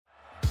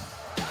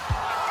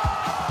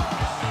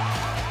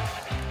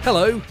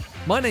Hello,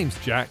 my name's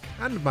Jack.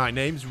 And my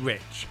name's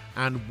Rich,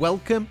 and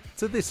welcome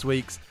to this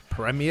week's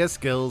Premier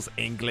Skills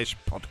English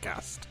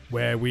podcast,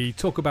 where we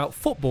talk about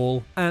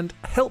football and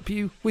help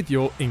you with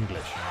your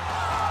English.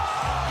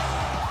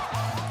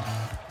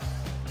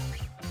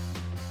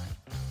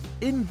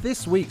 In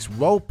this week's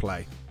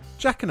roleplay,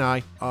 Jack and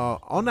I are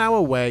on our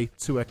way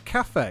to a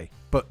cafe,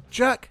 but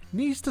Jack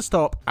needs to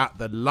stop at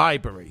the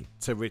library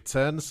to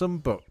return some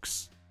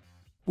books.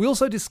 We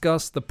also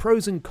discuss the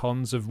pros and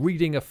cons of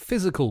reading a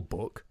physical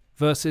book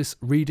versus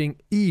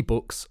reading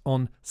e-books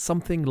on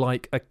something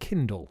like a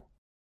Kindle.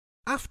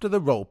 After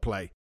the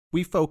roleplay,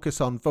 we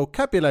focus on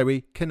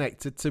vocabulary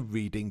connected to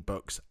reading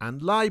books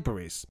and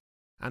libraries,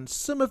 and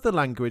some of the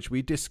language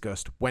we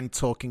discussed when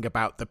talking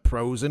about the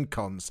pros and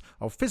cons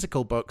of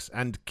physical books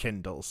and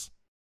Kindles.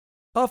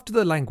 After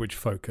the language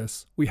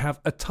focus, we have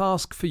a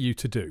task for you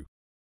to do.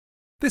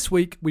 This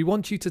week, we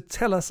want you to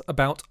tell us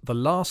about the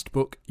last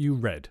book you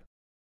read.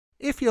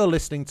 If you're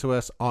listening to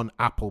us on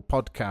Apple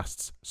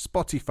Podcasts,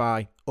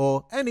 Spotify,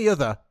 or any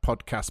other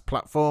podcast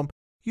platform,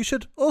 you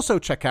should also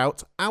check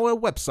out our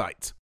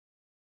website.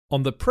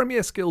 On the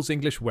Premier Skills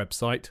English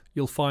website,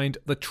 you'll find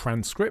the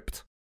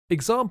transcript,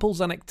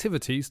 examples and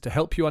activities to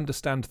help you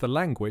understand the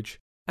language,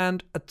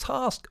 and a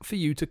task for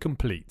you to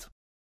complete.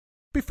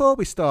 Before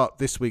we start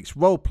this week's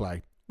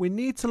roleplay, we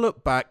need to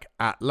look back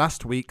at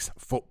last week's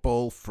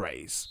football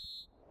phrase.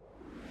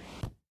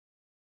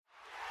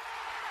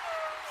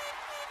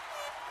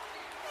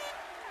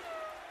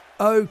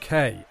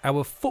 Okay,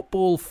 our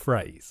football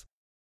phrase.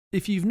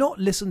 If you've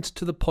not listened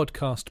to the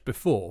podcast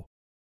before,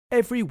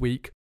 every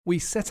week we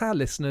set our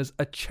listeners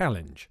a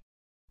challenge.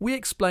 We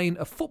explain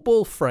a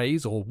football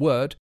phrase or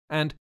word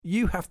and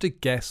you have to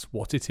guess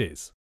what it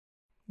is.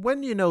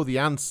 When you know the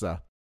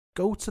answer,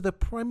 go to the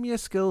Premier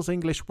Skills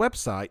English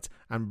website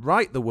and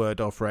write the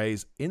word or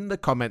phrase in the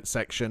comment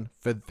section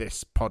for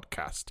this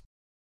podcast.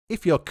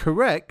 If you're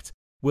correct,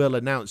 we'll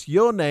announce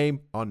your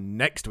name on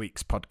next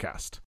week's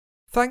podcast.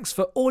 Thanks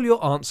for all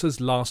your answers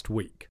last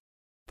week.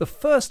 The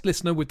first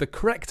listener with the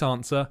correct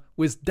answer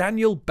was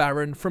Daniel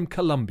Barron from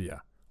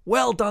Colombia.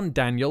 Well done,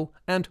 Daniel,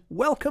 and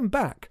welcome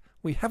back.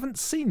 We haven't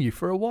seen you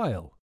for a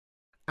while.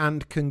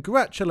 And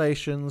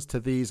congratulations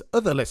to these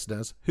other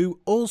listeners who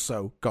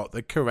also got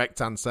the correct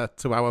answer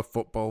to our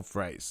football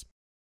phrase.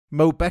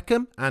 Mo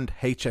Beckham and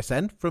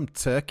HSN from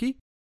Turkey,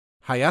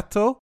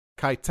 Hayato,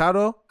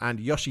 Kaitaro and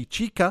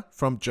Yoshichika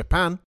from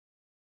Japan,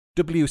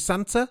 W.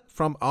 Santa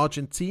from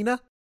Argentina,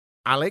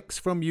 Alex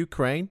from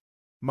Ukraine,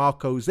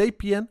 Marco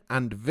Zapian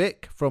and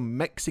Vic from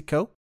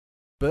Mexico,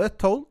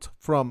 Bertolt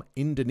from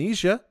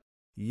Indonesia,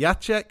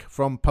 Jacek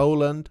from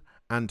Poland,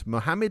 and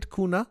Mohamed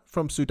Kuna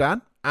from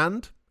Sudan,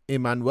 and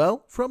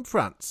Emmanuel from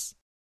France.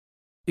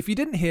 If you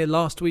didn't hear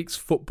last week's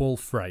football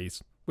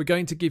phrase, we're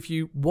going to give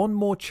you one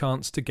more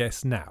chance to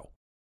guess now.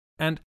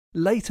 And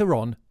later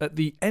on, at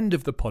the end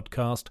of the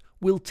podcast,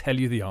 we'll tell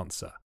you the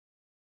answer.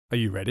 Are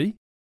you ready?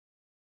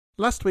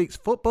 Last week's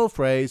football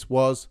phrase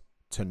was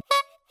to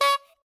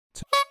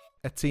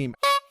a team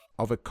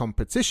of a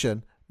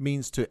competition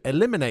means to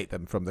eliminate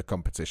them from the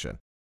competition.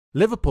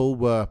 Liverpool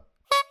were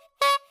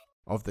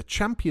of the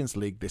Champions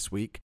League this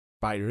week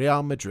by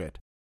Real Madrid,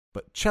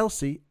 but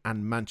Chelsea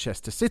and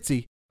Manchester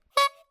City,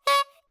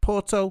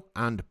 Porto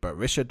and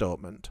Borussia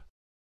Dortmund.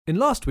 In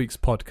last week's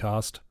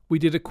podcast, we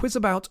did a quiz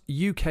about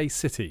UK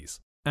cities,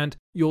 and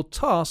your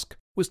task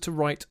was to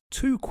write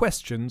 2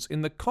 questions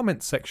in the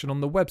comments section on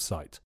the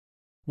website.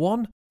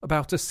 One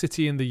about a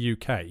city in the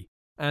UK,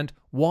 and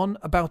one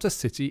about a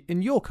city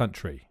in your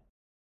country.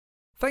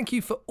 Thank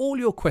you for all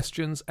your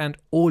questions and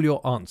all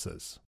your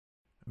answers.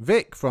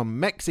 Vic from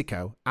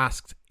Mexico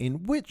asked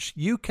in which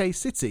UK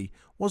city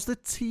was the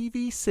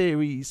TV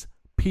series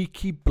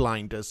Peaky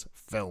Blinders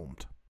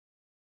filmed?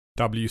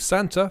 W.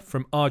 Santa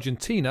from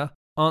Argentina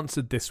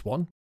answered this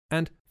one,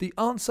 and the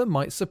answer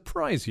might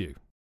surprise you.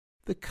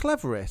 The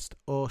cleverest,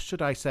 or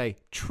should I say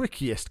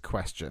trickiest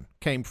question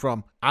came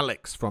from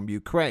Alex from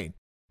Ukraine,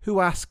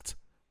 who asked,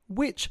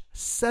 which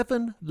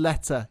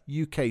 7-letter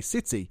UK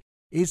city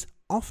is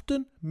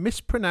often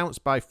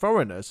mispronounced by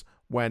foreigners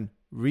when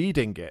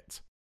reading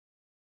it?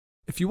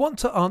 If you want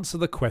to answer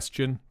the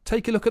question,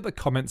 take a look at the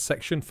comments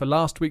section for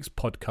last week's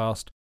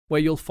podcast,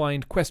 where you'll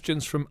find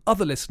questions from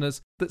other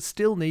listeners that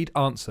still need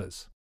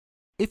answers.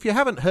 If you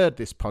haven't heard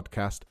this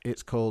podcast,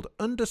 it's called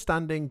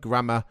Understanding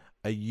Grammar,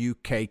 a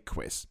UK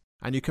Quiz,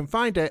 and you can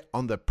find it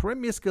on the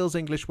Premier Skills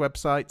English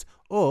website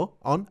or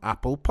on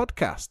Apple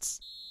Podcasts.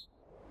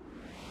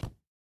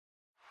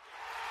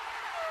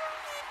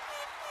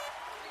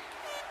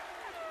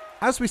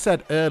 As we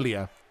said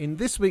earlier, in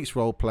this week's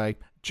roleplay,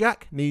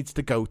 Jack needs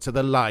to go to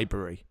the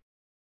library.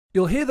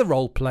 You'll hear the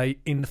roleplay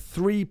in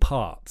 3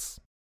 parts.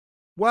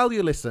 While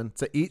you listen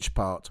to each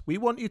part, we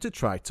want you to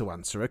try to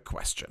answer a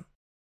question.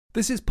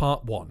 This is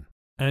part 1,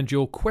 and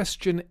your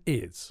question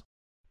is: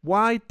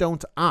 why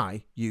don't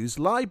I use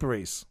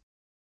libraries?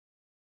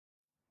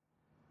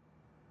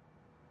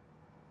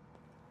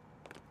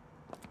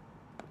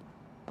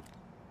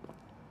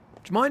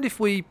 Do you mind if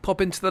we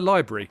pop into the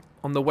library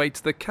on the way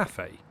to the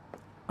cafe?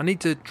 I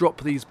need to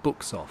drop these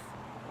books off.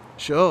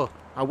 Sure,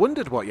 I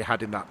wondered what you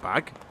had in that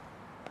bag.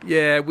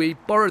 Yeah, we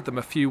borrowed them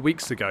a few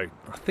weeks ago.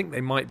 I think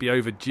they might be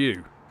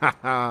overdue.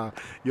 Haha,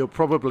 you'll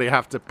probably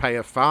have to pay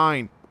a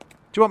fine.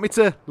 Do you want me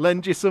to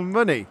lend you some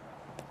money?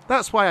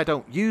 That's why I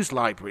don't use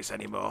libraries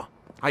anymore.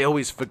 I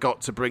always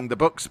forgot to bring the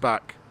books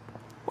back.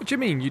 What do you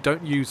mean you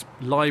don't use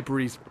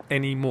libraries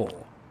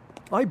anymore?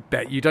 I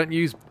bet you don't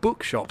use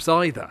bookshops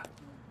either.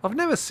 I've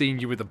never seen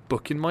you with a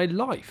book in my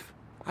life.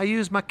 I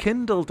use my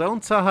Kindle,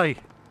 don't I?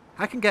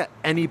 I can get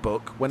any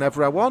book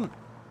whenever I want.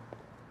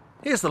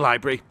 Here's the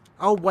library.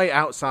 I'll wait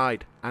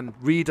outside and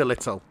read a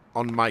little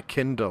on my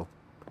Kindle.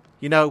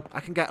 You know, I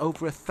can get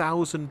over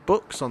 1,000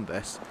 books on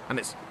this, and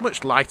it's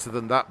much lighter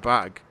than that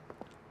bag.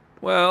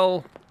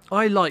 Well,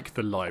 I like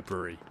the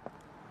library.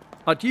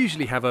 I'd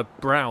usually have a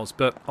browse,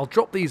 but I'll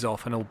drop these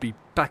off and I'll be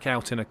back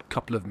out in a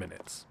couple of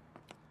minutes.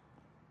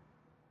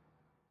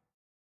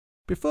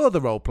 Before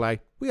the roleplay,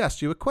 we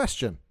asked you a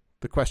question.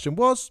 The question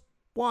was,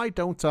 why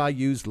don't I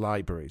use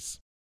libraries?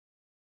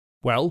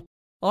 Well,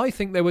 I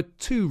think there were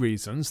 2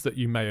 reasons that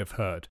you may have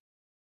heard.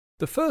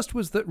 The first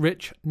was that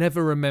Rich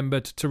never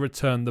remembered to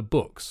return the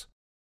books,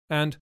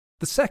 and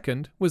the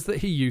second was that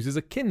he uses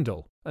a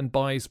Kindle and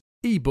buys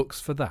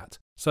e-books for that,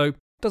 so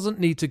doesn't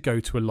need to go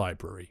to a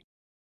library.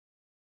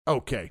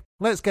 Okay,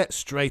 let's get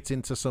straight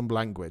into some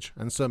language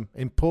and some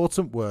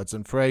important words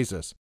and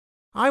phrases.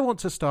 I want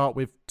to start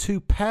with 2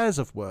 pairs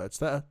of words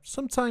that are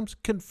sometimes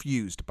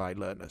confused by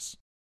learners.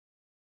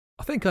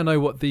 I think I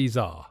know what these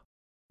are.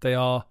 They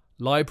are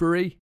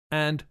library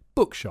and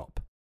bookshop,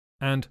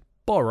 and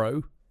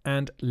borrow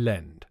and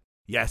lend.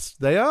 Yes,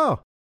 they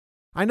are.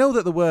 I know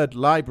that the word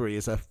library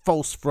is a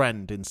false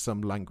friend in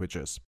some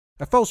languages.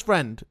 A false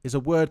friend is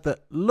a word that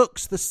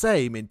looks the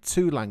same in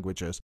 2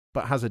 languages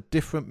but has a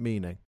different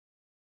meaning.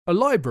 A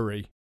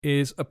library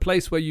is a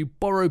place where you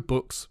borrow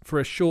books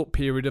for a short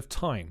period of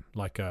time,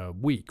 like a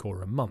week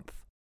or a month.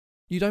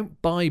 You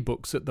don't buy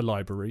books at the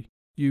library,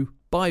 you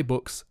buy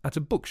books at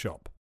a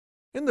bookshop.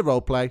 In the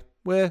roleplay,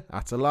 we're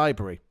at a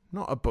library,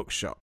 not a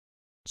bookshop.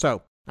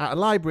 So, at a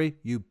library,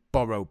 you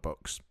borrow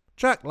books.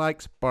 Jack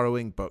likes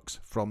borrowing books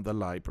from the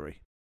library.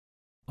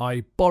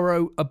 I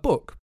borrow a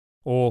book,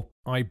 or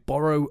I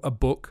borrow a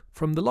book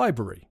from the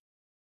library.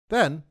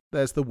 Then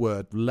there's the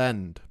word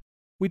lend.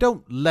 We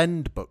don't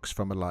lend books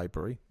from a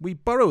library, we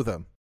borrow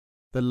them.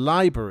 The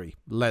library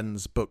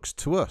lends books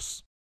to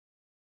us.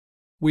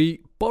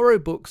 We borrow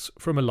books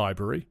from a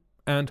library,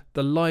 and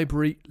the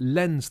library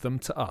lends them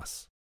to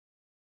us.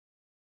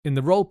 In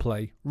the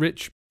roleplay,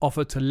 Rich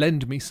offered to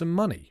lend me some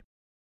money.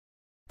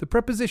 The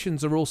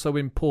prepositions are also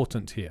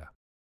important here.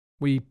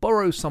 We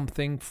borrow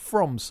something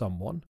from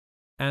someone,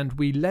 and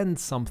we lend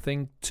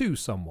something to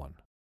someone.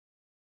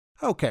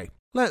 Okay,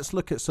 let's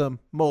look at some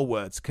more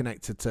words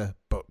connected to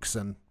books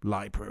and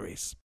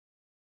libraries.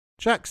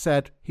 Jack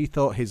said he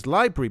thought his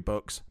library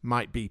books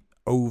might be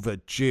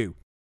overdue.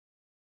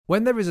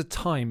 When there is a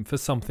time for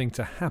something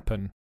to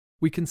happen,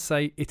 we can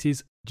say it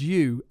is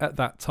due at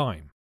that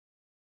time.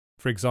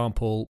 For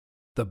example,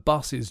 the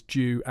bus is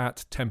due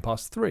at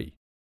 3:10.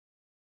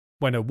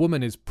 When a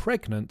woman is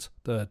pregnant,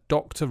 the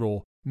doctor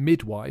or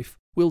midwife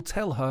will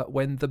tell her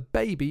when the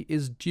baby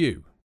is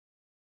due.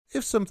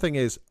 If something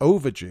is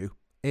overdue,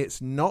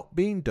 it's not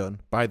being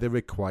done by the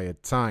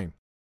required time.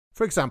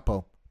 For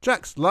example,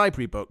 Jack's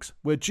library books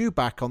were due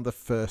back on the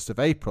 1st of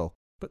April,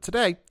 but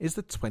today is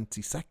the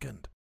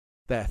 22nd.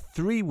 They're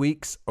 3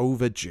 weeks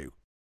overdue.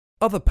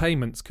 Other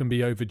payments can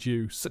be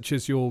overdue, such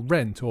as your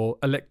rent or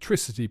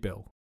electricity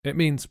bill. It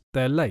means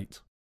they're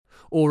late.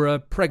 Or a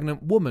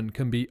pregnant woman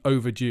can be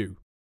overdue.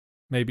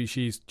 Maybe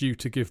she's due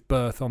to give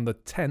birth on the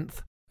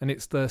 10th and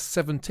it's the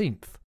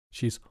 17th.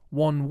 She's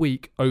 1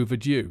 week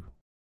overdue.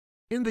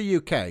 In the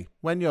UK,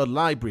 when your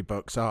library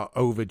books are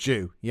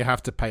overdue, you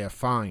have to pay a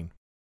fine.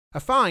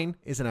 A fine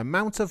is an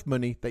amount of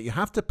money that you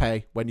have to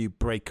pay when you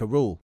break a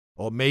rule,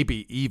 or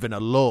maybe even a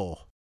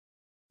law.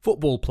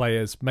 Football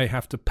players may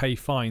have to pay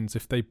fines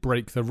if they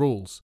break the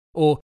rules,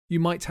 or you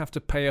might have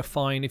to pay a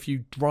fine if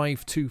you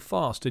drive too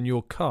fast in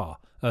your car,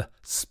 a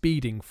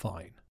speeding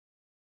fine.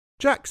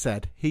 Jack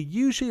said he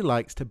usually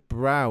likes to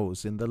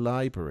browse in the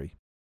library.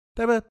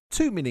 There are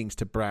 2 meanings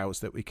to browse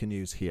that we can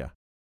use here.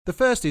 The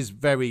first is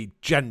very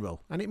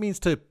general, and it means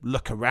to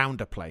look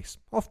around a place,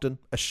 often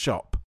a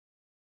shop.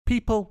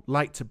 People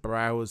like to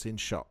browse in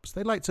shops.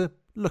 They like to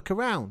look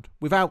around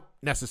without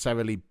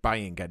necessarily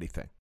buying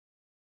anything.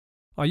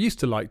 I used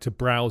to like to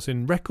browse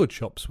in record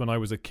shops when I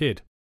was a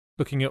kid,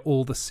 looking at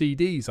all the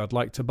CDs I'd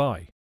like to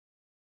buy.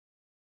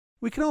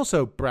 We can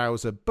also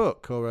browse a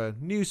book or a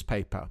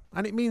newspaper,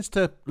 and it means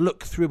to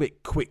look through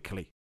it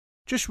quickly,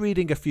 just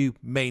reading a few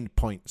main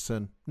points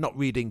and not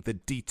reading the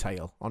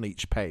detail on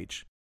each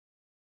page.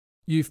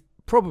 You've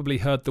probably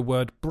heard the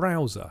word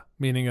browser,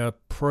 meaning a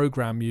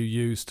program you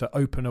use to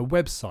open a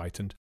website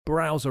and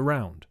browse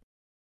around.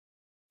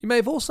 You may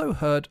have also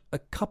heard a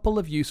couple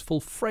of useful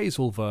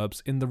phrasal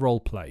verbs in the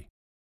roleplay.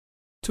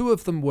 2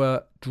 of them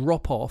were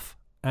drop off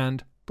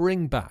and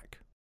bring back.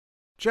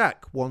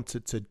 Jack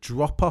wanted to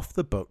drop off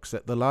the books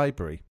at the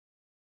library.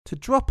 To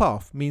drop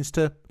off means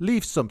to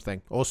leave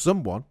something or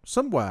someone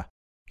somewhere.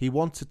 He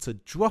wanted to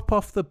drop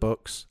off the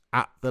books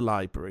at the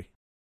library.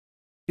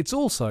 It's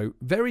also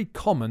very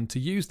common to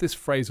use this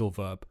phrasal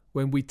verb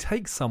when we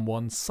take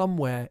someone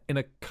somewhere in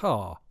a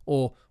car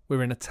or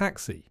we're in a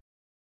taxi.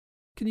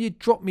 Can you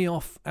drop me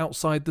off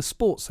outside the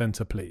sports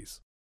centre,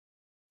 please?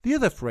 The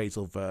other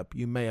phrasal verb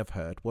you may have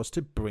heard was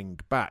to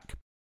bring back.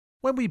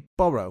 When we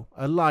borrow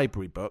a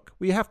library book,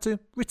 we have to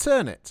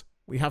return it.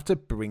 We have to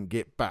bring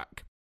it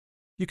back.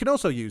 You can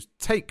also use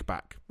take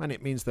back, and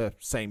it means the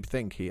same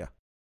thing here.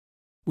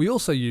 We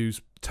also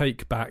use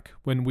take back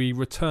when we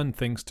return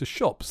things to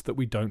shops that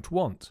we don't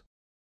want.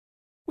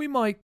 We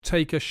might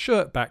take a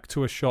shirt back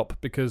to a shop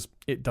because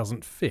it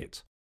doesn't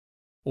fit,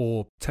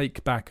 or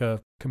take back a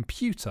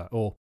computer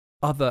or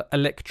other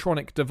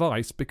electronic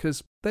device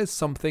because there's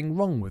something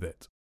wrong with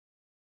it.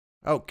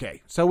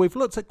 Okay, so we've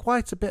looked at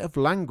quite a bit of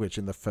language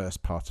in the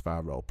first part of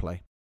our roleplay.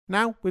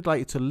 Now we'd like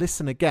you to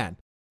listen again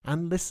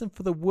and listen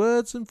for the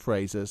words and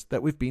phrases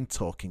that we've been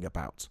talking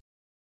about.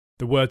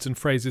 The words and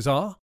phrases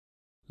are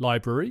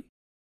library,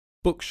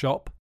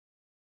 bookshop,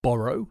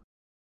 borrow,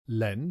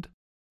 lend,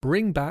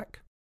 bring back,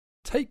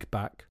 take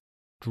back,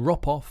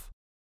 drop off,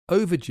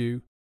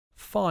 overdue,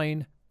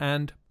 fine,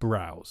 and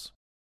browse.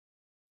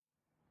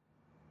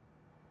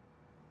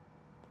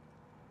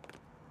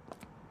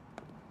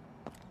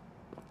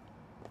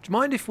 Do you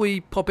mind if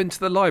we pop into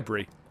the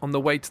library on the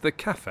way to the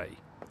cafe?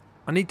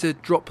 I need to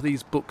drop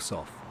these books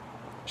off.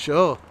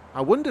 Sure,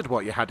 I wondered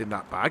what you had in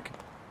that bag.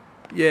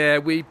 Yeah,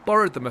 we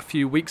borrowed them a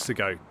few weeks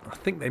ago. I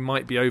think they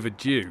might be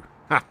overdue.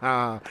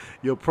 Haha,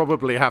 you'll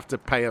probably have to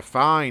pay a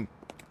fine.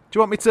 Do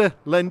you want me to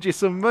lend you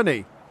some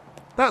money?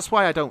 That's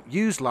why I don't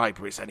use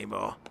libraries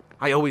anymore.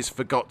 I always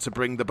forgot to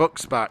bring the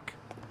books back.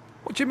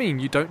 What do you mean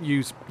you don't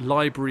use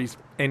libraries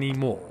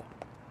anymore?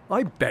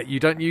 I bet you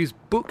don't use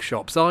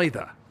bookshops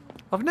either.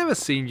 I've never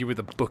seen you with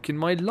a book in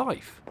my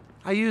life.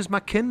 I use my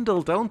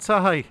Kindle, don't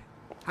I?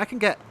 I can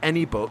get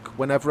any book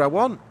whenever I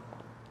want.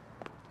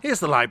 Here's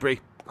the library.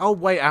 I'll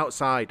wait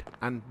outside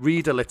and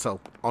read a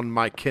little on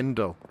my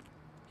Kindle.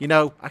 You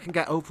know, I can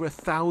get over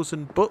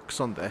 1,000 books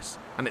on this,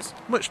 and it's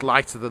much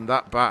lighter than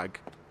that bag.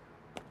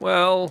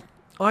 Well,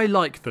 I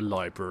like the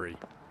library.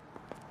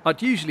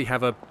 I'd usually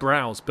have a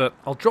browse, but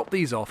I'll drop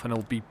these off and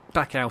I'll be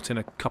back out in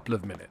a couple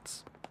of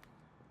minutes.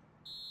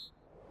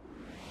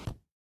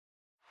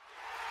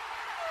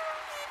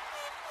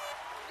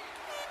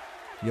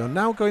 You're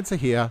now going to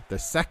hear the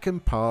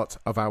second part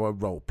of our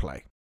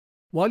roleplay.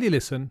 While you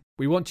listen,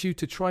 we want you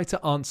to try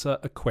to answer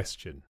a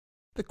question.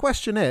 The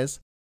question is,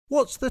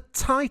 what's the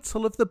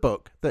title of the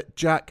book that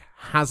Jack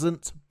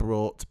hasn't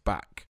brought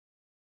back?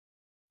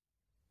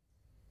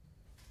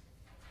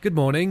 Good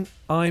morning.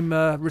 I'm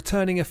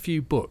returning a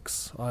few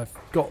books. I've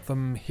got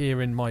them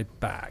here in my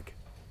bag.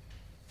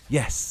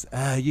 Yes,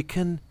 you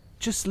can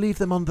just leave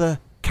them on the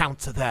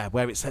counter there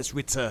where it says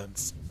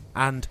returns,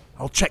 and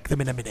I'll check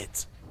them in a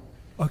minute.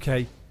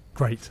 Okay,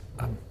 great.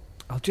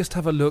 I'll just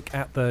have a look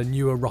at the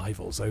new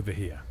arrivals over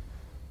here.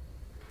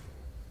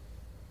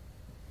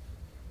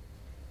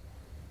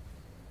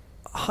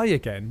 Hi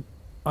again.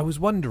 I was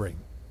wondering,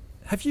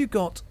 have you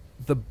got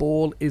The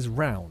Ball is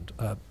Round,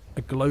 a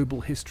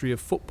global history of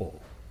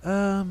football?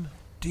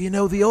 Do you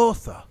know the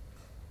author?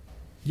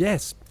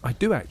 Yes, I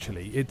do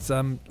actually. It's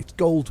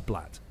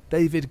Goldblatt,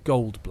 David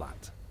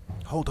Goldblatt.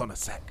 Hold on a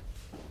sec.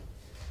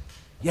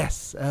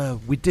 Yes,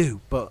 we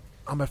do, but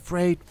I'm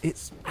afraid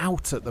it's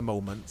out at the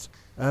moment.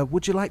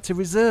 Would you like to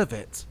reserve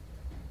it?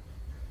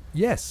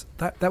 Yes,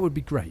 that would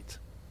be great.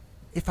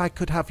 If I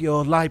could have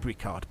your library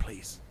card,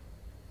 please.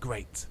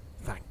 Great,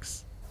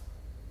 thanks.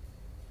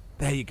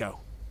 There you go.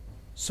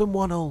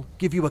 Someone'll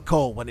give you a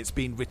call when it's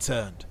been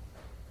returned.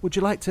 Would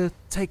you like to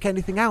take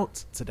anything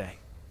out today?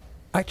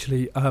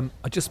 Actually, I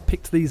just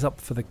picked these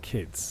up for the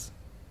kids.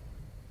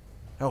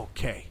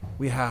 Okay,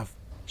 we have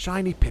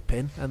Shiny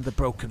Pippin and the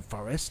Broken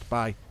Forest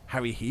by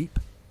Harry Heap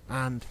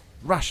and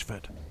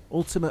Rashford,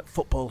 Ultimate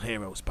Football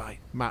Heroes by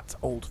Matt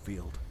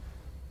Oldfield.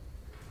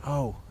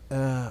 Oh,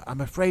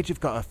 I'm afraid you've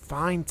got a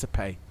fine to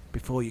pay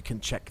before you can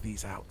check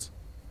these out.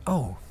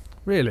 Oh,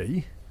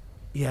 really?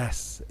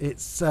 Yes,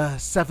 it's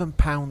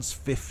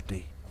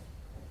 £7.50.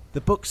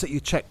 The books that you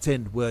checked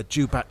in were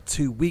due back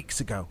 2 weeks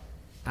ago,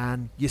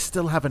 and you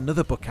still have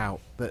another book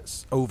out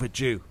that's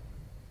overdue.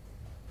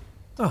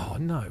 Oh,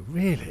 no,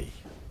 really?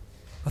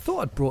 I thought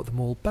I'd brought them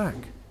all back.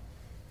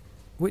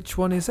 Which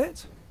one is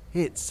it?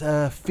 It's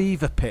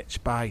Fever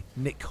Pitch by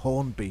Nick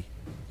Hornby,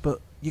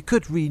 but you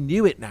could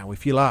renew it now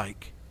if you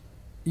like.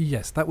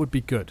 Yes, that would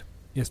be good.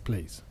 Yes,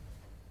 please.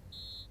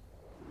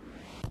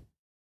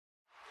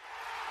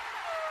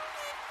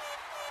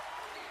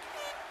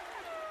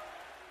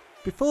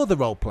 Before the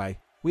roleplay,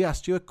 we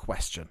asked you a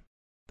question.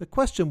 The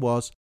question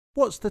was,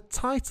 what's the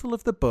title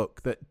of the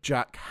book that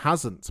Jack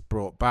hasn't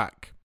brought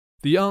back?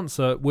 The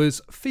answer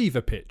was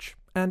Fever Pitch,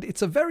 and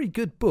it's a very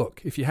good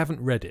book if you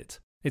haven't read it.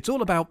 It's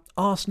all about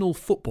Arsenal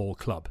Football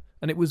Club,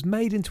 and it was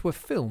made into a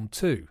film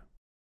too.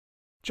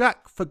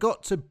 Jack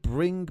forgot to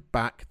bring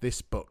back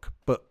this book,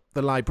 but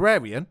the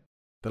librarian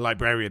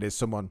is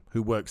someone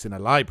who works in a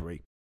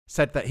library,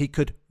 said that he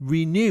could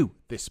renew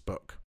this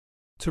book.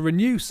 To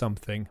renew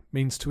something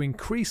means to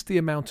increase the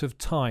amount of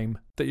time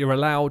that you're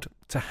allowed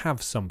to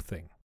have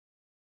something.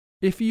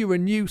 If you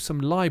renew some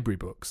library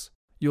books,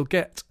 you'll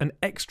get an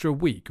extra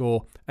week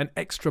or an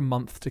extra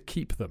month to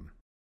keep them.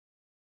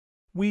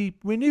 We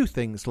renew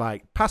things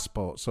like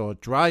passports or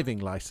driving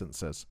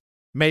licenses.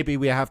 Maybe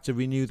we have to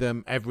renew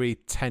them every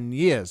 10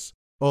 years.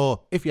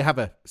 Or if you have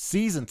a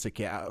season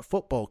ticket at a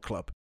football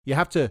club, you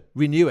have to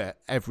renew it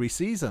every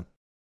season.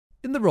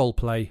 In the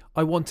roleplay,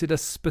 I wanted a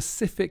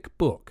specific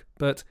book,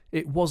 but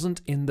it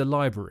wasn't in the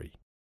library.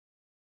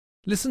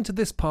 Listen to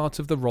this part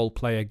of the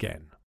roleplay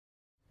again.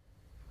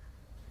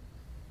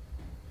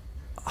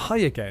 Hi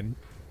again.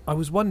 I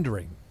was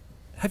wondering,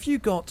 have you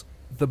got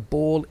The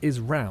Ball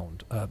is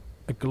Round, a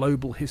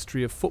global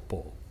history of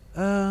football?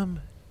 Do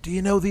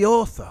you know the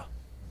author?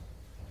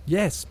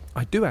 Yes,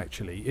 I do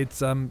actually.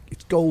 It's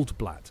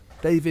Goldblatt,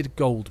 David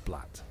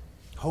Goldblatt.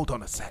 Hold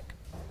on a sec.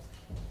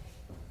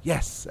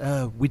 Yes,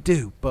 we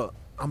do, but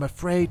I'm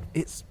afraid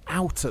it's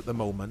out at the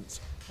moment.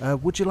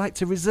 Would you like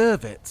to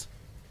reserve it?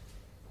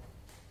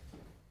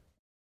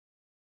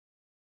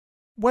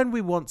 When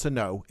we want to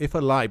know if a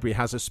library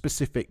has a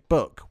specific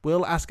book,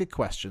 we'll ask a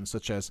question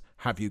such as,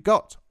 have you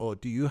got or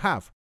do you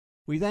have?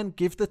 We then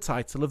give the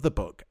title of the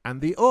book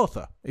and the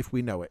author if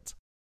we know it.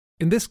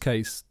 In this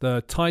case,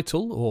 the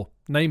title or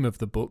name of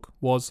the book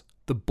was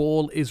The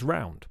Ball is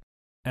Round,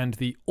 and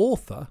the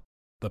author,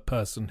 the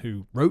person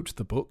who wrote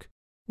the book,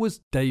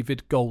 was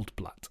David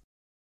Goldblatt.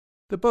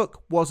 The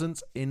book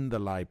wasn't in the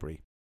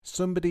library.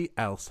 Somebody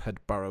else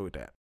had borrowed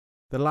it.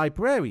 The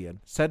librarian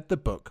said the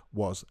book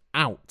was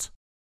out.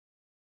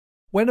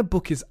 When a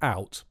book is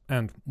out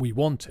and we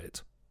want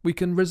it, we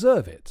can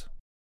reserve it.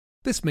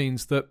 This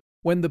means that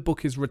when the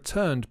book is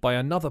returned by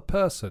another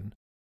person,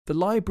 the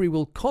library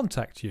will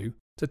contact you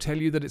to tell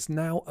you that it's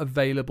now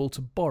available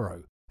to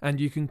borrow and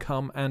you can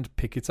come and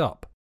pick it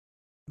up.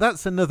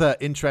 That's another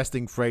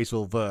interesting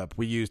phrasal verb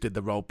we used in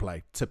the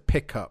roleplay, to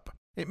pick up.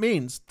 It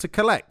means to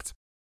collect.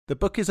 The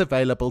book is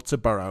available to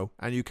borrow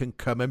and you can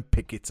come and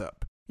pick it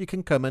up. You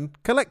can come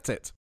and collect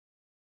it.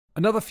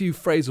 Another few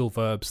phrasal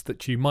verbs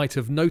that you might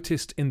have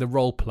noticed in the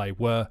roleplay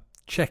were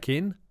check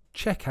in,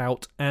 check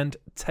out and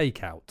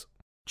take out.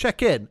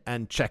 Check in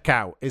and check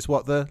out is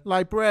what the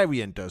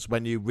librarian does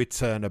when you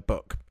return a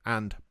book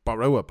and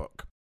borrow a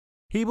book.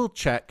 He will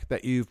check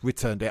that you've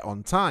returned it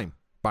on time,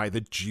 by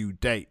the due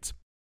date,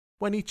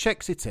 when he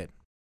checks it in,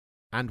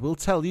 and will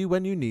tell you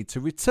when you need to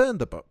return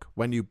the book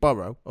when you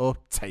borrow or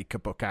take a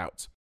book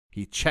out.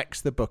 He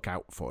checks the book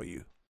out for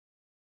you.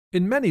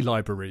 In many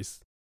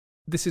libraries,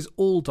 this is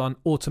all done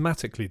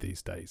automatically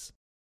these days.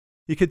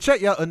 You can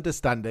check your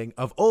understanding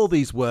of all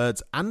these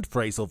words and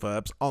phrasal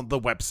verbs on the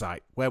website,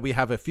 where we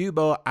have a few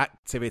more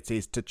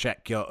activities to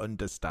check your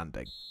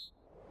understanding.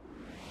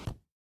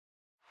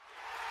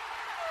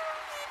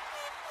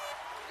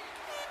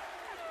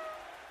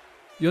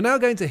 You're now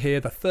going to hear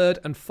the third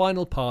and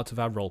final part of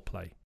our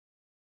roleplay.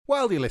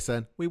 While you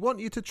listen, we want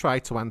you to try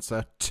to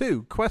answer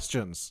 2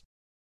 questions.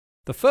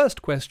 The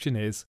first question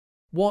is,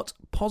 what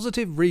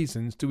positive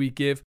reasons do we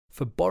give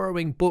for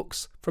borrowing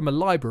books from a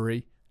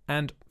library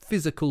and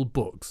physical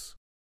books?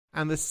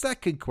 And the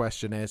second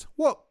question is,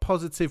 what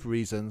positive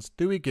reasons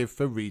do we give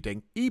for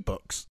reading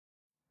ebooks?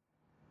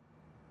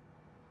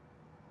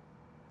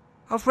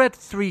 I've read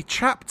 3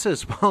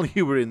 chapters while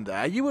you were in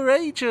there. You were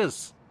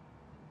ages.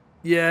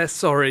 Yeah,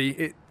 sorry,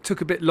 it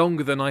took a bit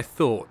longer than I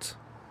thought.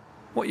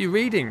 What are you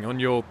reading on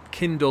your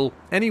Kindle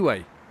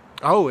anyway?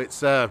 Oh,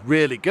 it's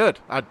really good.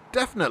 I'd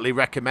definitely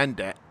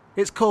recommend it.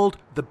 It's called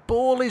The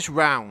Ball is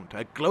Round,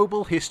 A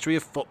Global History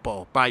of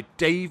Football by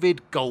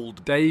David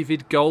Goldblatt.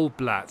 David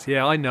Goldblatt,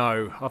 yeah, I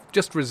know. I've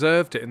just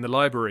reserved it in the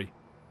library.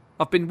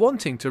 I've been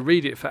wanting to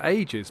read it for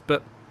ages,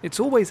 but it's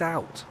always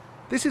out.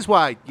 This is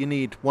why you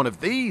need one of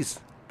these.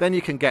 Then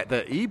you can get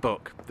the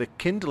ebook, the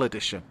Kindle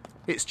edition.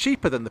 It's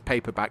cheaper than the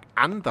paperback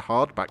and the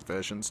hardback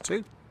versions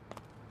too.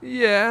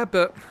 Yeah,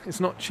 but it's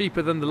not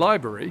cheaper than the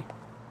library.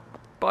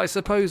 But I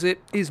suppose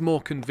it is more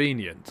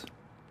convenient.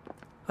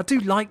 I do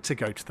like to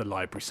go to the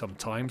library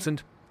sometimes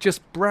and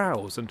just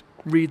browse and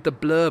read the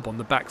blurb on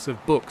the backs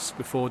of books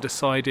before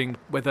deciding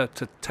whether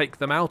to take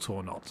them out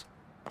or not.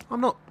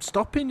 I'm not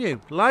stopping you.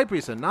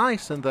 Libraries are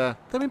nice and they're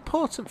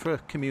important for a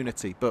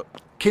community, but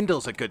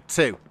Kindles are good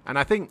too, and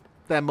I think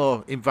they're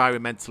more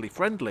environmentally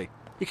friendly.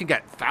 You can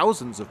get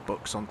thousands of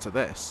books onto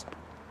this.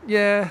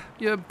 Yeah,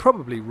 you're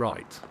probably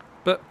right.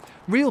 But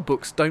real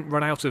books don't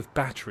run out of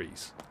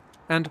batteries.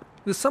 And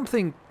there's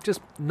something just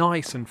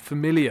nice and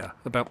familiar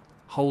about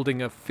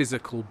holding a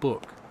physical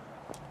book.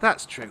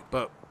 That's true,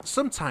 but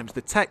sometimes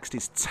the text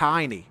is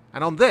tiny,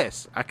 and on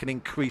this I can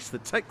increase the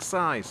text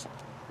size.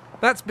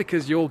 That's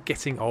because you're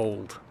getting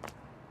old.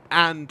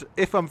 And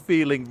if I'm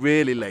feeling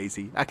really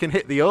lazy, I can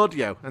hit the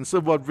audio and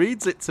someone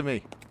reads it to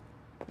me.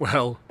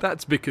 Well,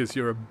 that's because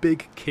you're a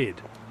big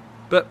kid.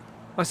 But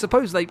I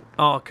suppose they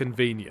are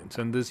convenient,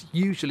 and there's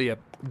usually a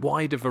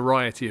wider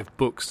variety of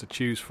books to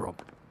choose from.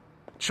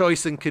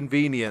 Choice and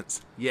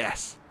convenience,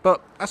 yes.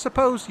 But I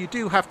suppose you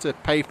do have to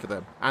pay for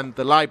them, and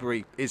the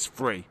library is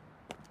free.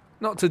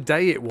 Not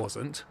today it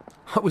wasn't.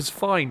 I was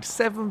fined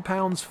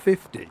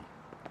 £7.50.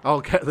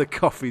 I'll get the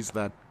coffees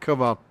then.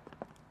 Come on.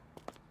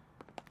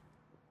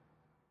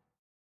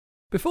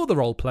 Before the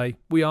roleplay,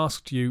 we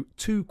asked you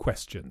 2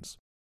 questions.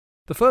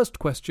 The first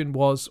question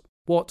was,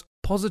 what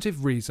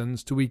positive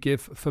reasons do we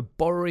give for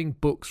borrowing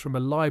books from a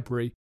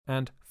library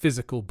and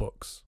physical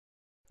books?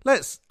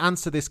 Let's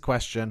answer this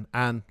question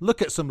and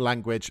look at some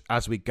language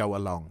as we go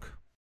along.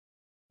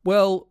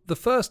 Well, the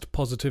first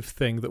positive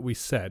thing that we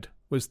said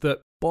was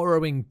that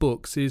borrowing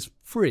books is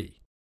free.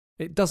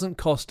 It doesn't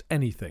cost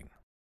anything.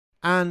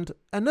 And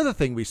another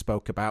thing we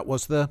spoke about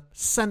was the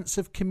sense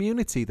of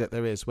community that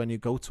there is when you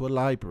go to a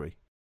library.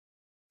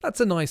 That's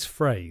a nice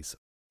phrase,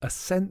 a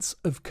sense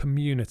of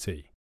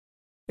community.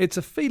 It's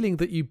a feeling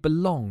that you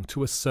belong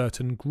to a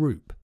certain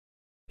group.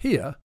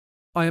 Here,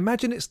 I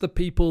imagine it's the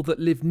people that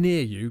live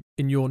near you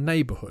in your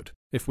neighbourhood,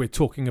 if we're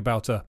talking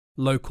about a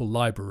local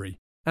library,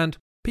 and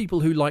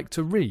people who like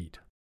to read.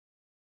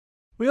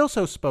 We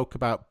also spoke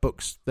about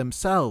books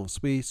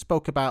themselves. We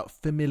spoke about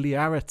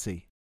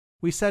familiarity.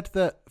 We said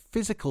that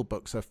physical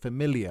books are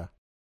familiar.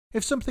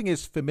 If something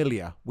is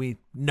familiar, we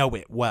know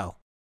it well.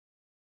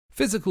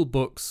 Physical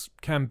books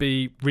can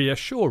be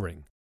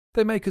reassuring.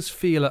 They make us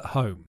feel at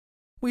home.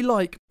 We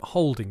like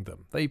holding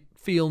them. They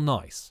feel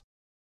nice.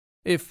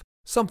 If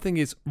something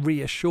is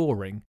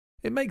reassuring,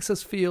 it makes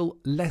us feel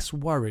less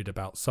worried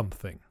about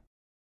something.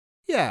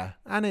 Yeah,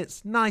 and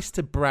it's nice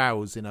to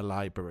browse in a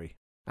library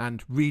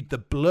and read the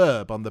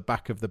blurb on the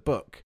back of the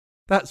book.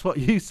 That's what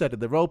you said in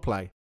the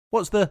roleplay.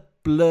 What's the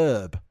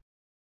blurb?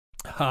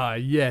 Ah,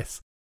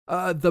 yes.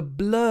 The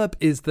blurb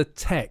is the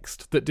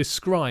text that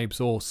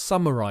describes or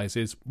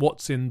summarises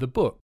what's in the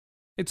book.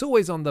 It's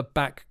always on the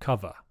back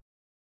cover.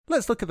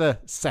 Let's look at the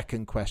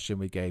second question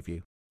we gave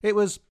you. It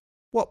was,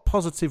 what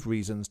positive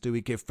reasons do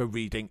we give for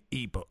reading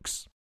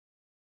ebooks?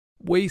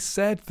 We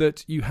said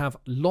that you have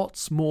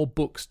lots more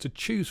books to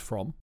choose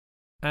from,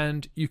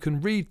 and you can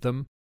read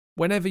them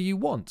whenever you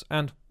want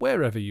and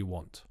wherever you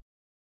want.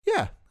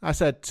 Yeah, I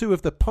said 2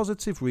 of the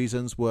positive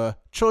reasons were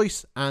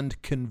choice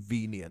and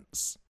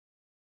convenience.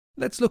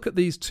 Let's look at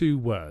these 2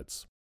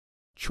 words,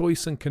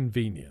 choice and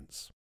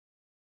convenience.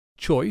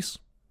 Choice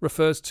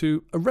refers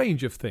to a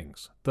range of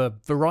things, the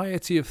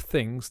variety of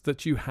things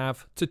that you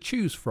have to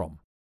choose from.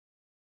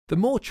 The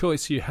more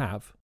choice you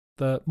have,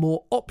 the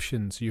more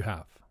options you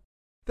have.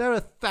 There are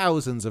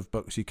thousands of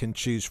books you can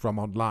choose from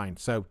online,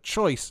 so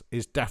choice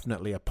is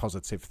definitely a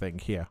positive thing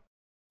here.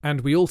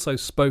 And we also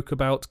spoke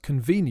about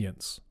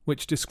convenience,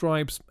 which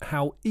describes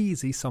how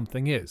easy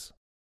something is.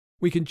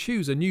 We can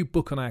choose a new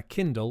book on our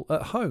Kindle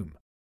at home.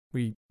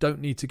 We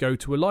don't need to go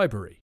to a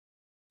library.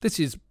 This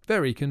is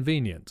very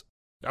convenient.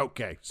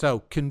 Okay,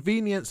 so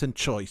convenience and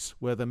choice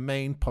were the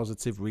main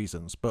positive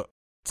reasons, but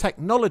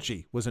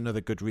technology was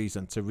another good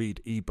reason to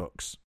read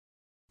ebooks.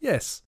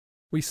 Yes,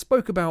 we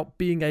spoke about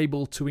being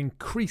able to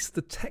increase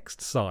the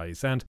text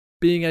size and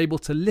being able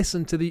to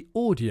listen to the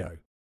audio.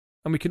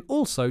 And we can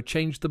also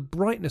change the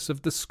brightness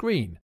of the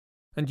screen,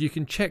 and you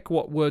can check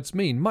what words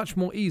mean much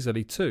more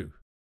easily too.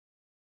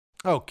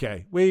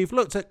 Okay, we've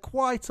looked at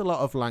quite a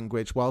lot of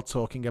language while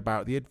talking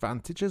about the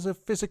advantages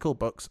of physical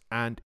books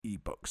and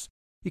ebooks.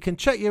 You can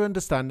check your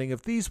understanding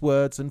of these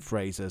words and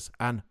phrases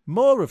and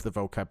more of the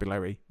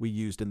vocabulary we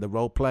used in the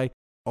roleplay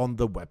on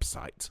the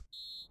website.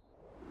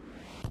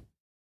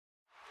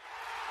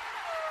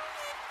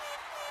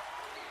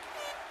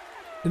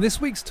 In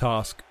this week's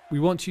task, we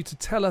want you to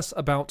tell us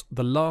about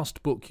the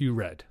last book you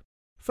read.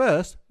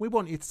 First, we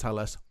want you to tell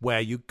us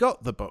where you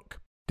got the book.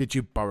 Did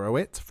you borrow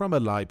it from a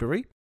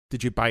library?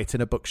 Did you buy it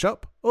in a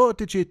bookshop? Or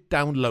did you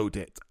download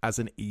it as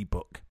an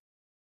ebook?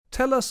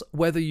 Tell us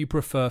whether you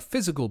prefer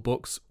physical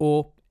books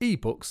or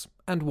ebooks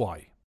and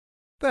why.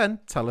 Then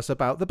tell us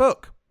about the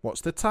book.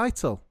 What's the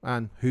title?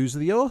 And who's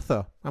the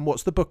author? And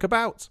what's the book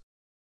about?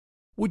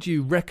 Would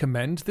you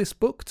recommend this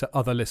book to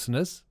other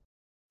listeners?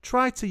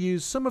 Try to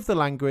use some of the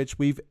language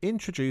we've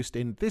introduced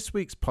in this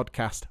week's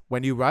podcast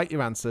when you write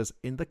your answers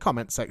in the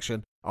comment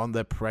section on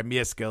the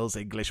Premier Skills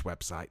English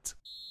website.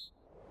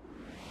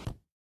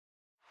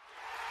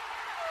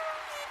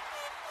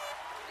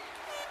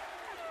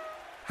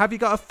 Have you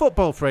got a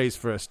football phrase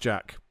for us,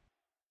 Jack?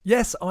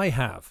 Yes, I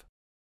have.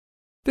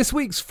 This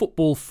week's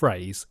football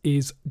phrase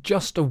is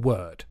just a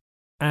word,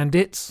 and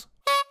it's...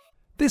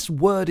 This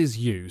word is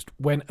used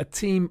when a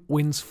team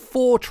wins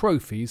 4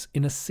 trophies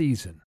in a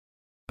season.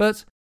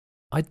 But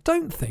I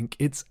don't think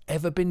it's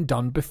ever been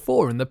done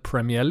before in the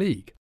Premier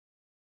League.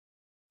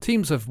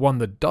 Teams have won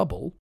the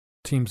double,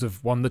 teams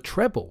have won the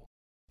treble,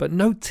 but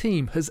no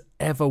team has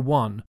ever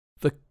won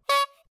the...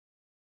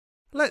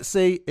 Let's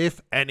see if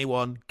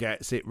anyone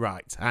gets it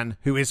right and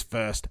who is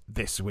first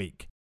this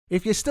week.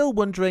 If you're still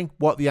wondering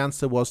what the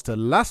answer was to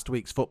last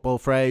week's football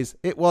phrase,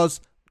 it was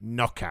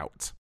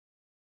knockout.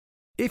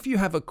 If you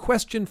have a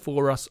question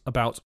for us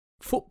about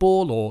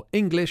football or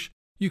English,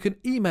 you can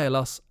email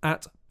us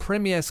at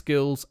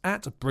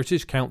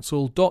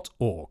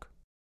premierskills@britishcouncil.org.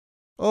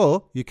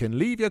 Or you can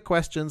leave your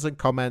questions and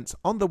comments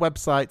on the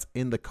website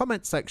in the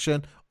comment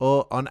section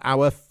or on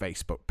our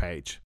Facebook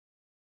page.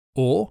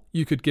 Or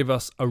you could give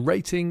us a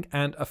rating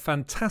and a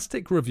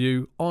fantastic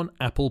review on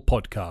Apple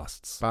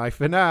Podcasts. Bye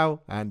for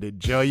now and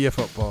enjoy your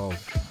football.